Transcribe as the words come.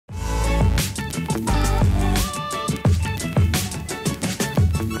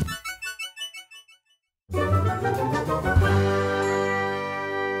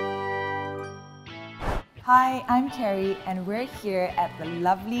Hi, I'm Carey and we're here at the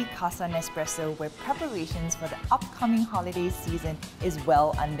lovely Casa Nespresso where preparations for the upcoming holiday season is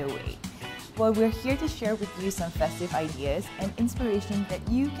well underway. Well, we're here to share with you some festive ideas and inspiration that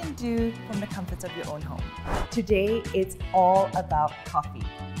you can do from the comforts of your own home. Today, it's all about coffee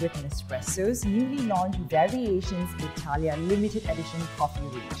with Nespresso's newly launched Variations Italia Limited Edition coffee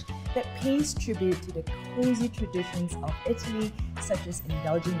range that pays tribute to the cozy traditions of Italy, such as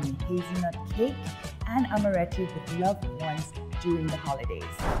indulging in hazelnut cake and amaretto with loved ones during the holidays.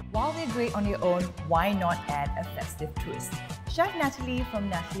 While they're great on their own, why not add a festive twist? Chef Nathalie from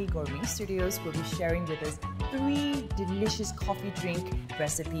Nathalie Gourmet Studios will be sharing with us 3 delicious coffee drink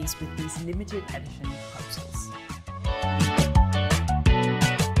recipes with these limited edition capsules.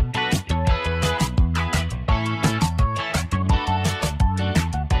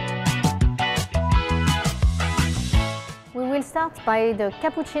 We will start by the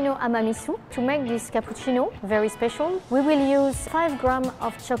cappuccino amamisu. To make this cappuccino very special, we will use 5 grams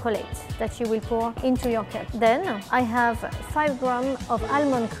of chocolate that you will pour into your cup. Then I have 5 grams of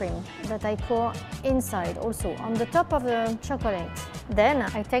almond cream that I pour inside also on the top of the chocolate. Then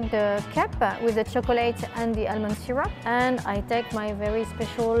I take the cup with the chocolate and the almond syrup and I take my very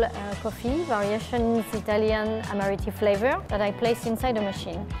special coffee, Variations Italian Amaretti flavor that I place inside the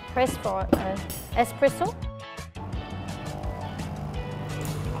machine. Press for espresso.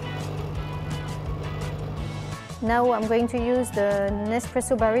 Now I'm going to use the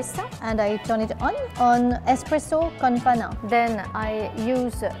Nespresso barista and I turn it on espresso con panna. Then I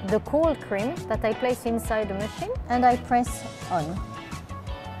use the cold cream that I place inside the machine and I press on.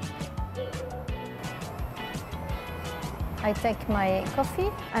 I take my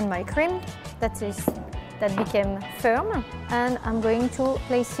coffee and my cream that became firm and I'm going to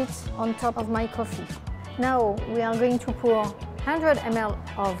place it on top of my coffee. Now we are going to pour 100 ml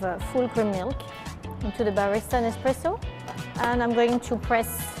of full cream milk into the barista Nespresso and I'm going to press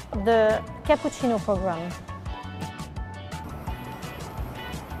the cappuccino program.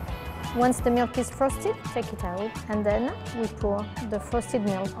 Once the milk is frosted, take it out and then we pour the frosted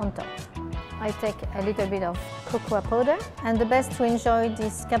milk on top. I take a little bit of cocoa powder and the best to enjoy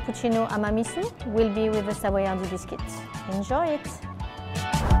this cappuccino amamisu will be with the Savoiardi biscuit. Enjoy it!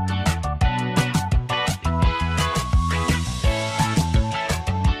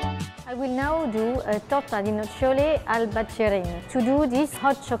 I will now do a torta di nocciole al baccherin. To do this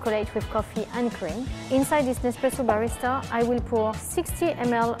hot chocolate with coffee and cream, inside this Nespresso barista I will pour 60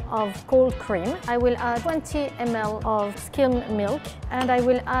 ml of cold cream, I will add 20 ml of skimmed milk and I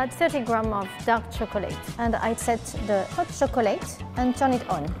will add 30 grams of dark chocolate. And I set the hot chocolate and turn it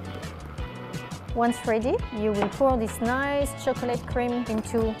on. Once ready, you will pour this nice chocolate cream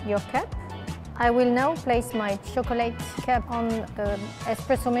into your cup. I will now place my chocolate cup on the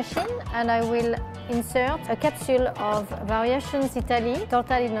espresso machine and I will insert a capsule of Variations Italia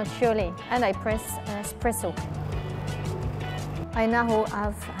Torta di Nocciole and I press espresso. I now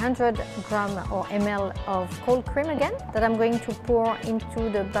have 100 grams or ml of cold cream again that I'm going to pour into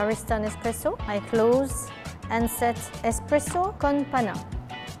the barista Nespresso. I close and set espresso con panna.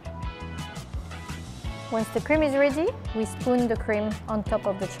 Once the cream is ready, we spoon the cream on top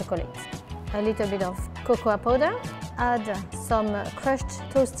of the chocolate. A little bit of cocoa powder, add some crushed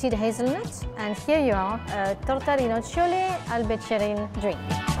toasted hazelnut, and here you are, a torta di nocciole al baccherin drink.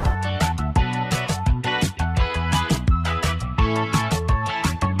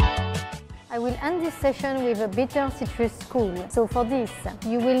 I will end this session with a bitter citrus cool. So for this,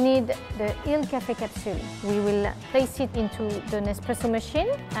 you will need the Il Cafe capsule. We will place it into the Nespresso machine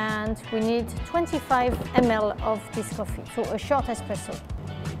and we need 25 ml of this coffee, so a short espresso.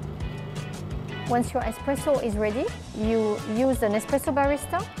 Once your espresso is ready, you use the Nespresso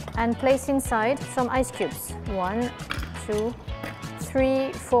barista and place inside some ice cubes. 1, 2,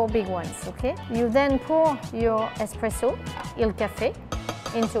 3, 4 big ones, okay? You then pour your espresso, Il Cafe,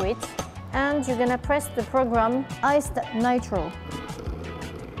 into it and you're gonna press the program Iced Nitro.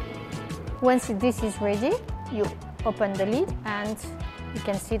 Once this is ready, you open the lid and you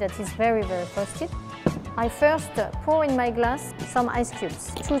can see that it's very, very frosted. I first pour in my glass some ice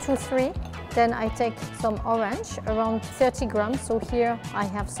cubes, 2 to 3. Then I take some orange, around 30 grams. So here I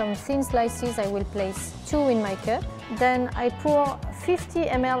have some thin slices, I will place 2 in my cup. Then I pour 50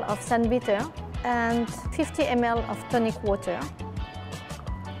 ml of sandbitter and 50 ml of tonic water.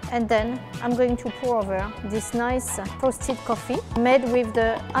 And then I'm going to pour over this nice frosted coffee made with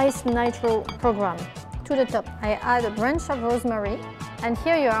the Iced Nitro program. To the top, I add a branch of rosemary. And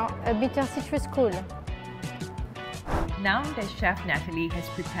here you are, a bitter citrus cool. Now that Chef Nathalie has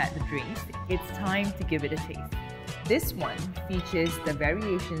prepared the drinks, it's time to give it a taste. This one features the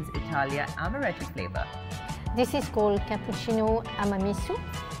Variations Italia Amaretto flavor. This is called Cappuccino Amamisu,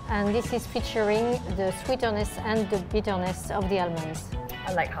 and this is featuring the sweetness and the bitterness of the almonds.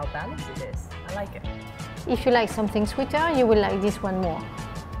 I like how balanced it is. I like it. If you like something sweeter, you will like this one more.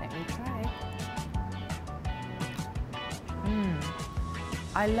 Let me try.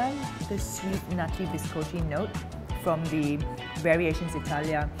 I love the sweet nutty biscotti note from the Variations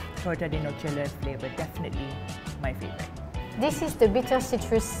Italia Torta di Nocelle flavor. Definitely my favorite. This is the bitter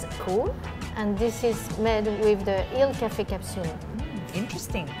citrus cool, and this is made with the Il Cafe capsule.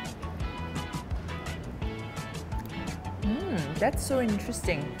 Interesting. That's so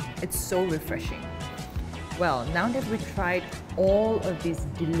interesting. It's so refreshing. Well, now that we've tried all of these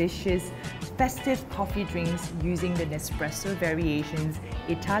delicious festive coffee drinks using the Nespresso Variations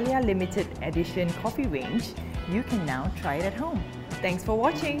Italia Limited Edition coffee range, you can now try it at home. Thanks for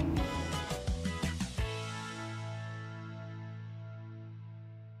watching.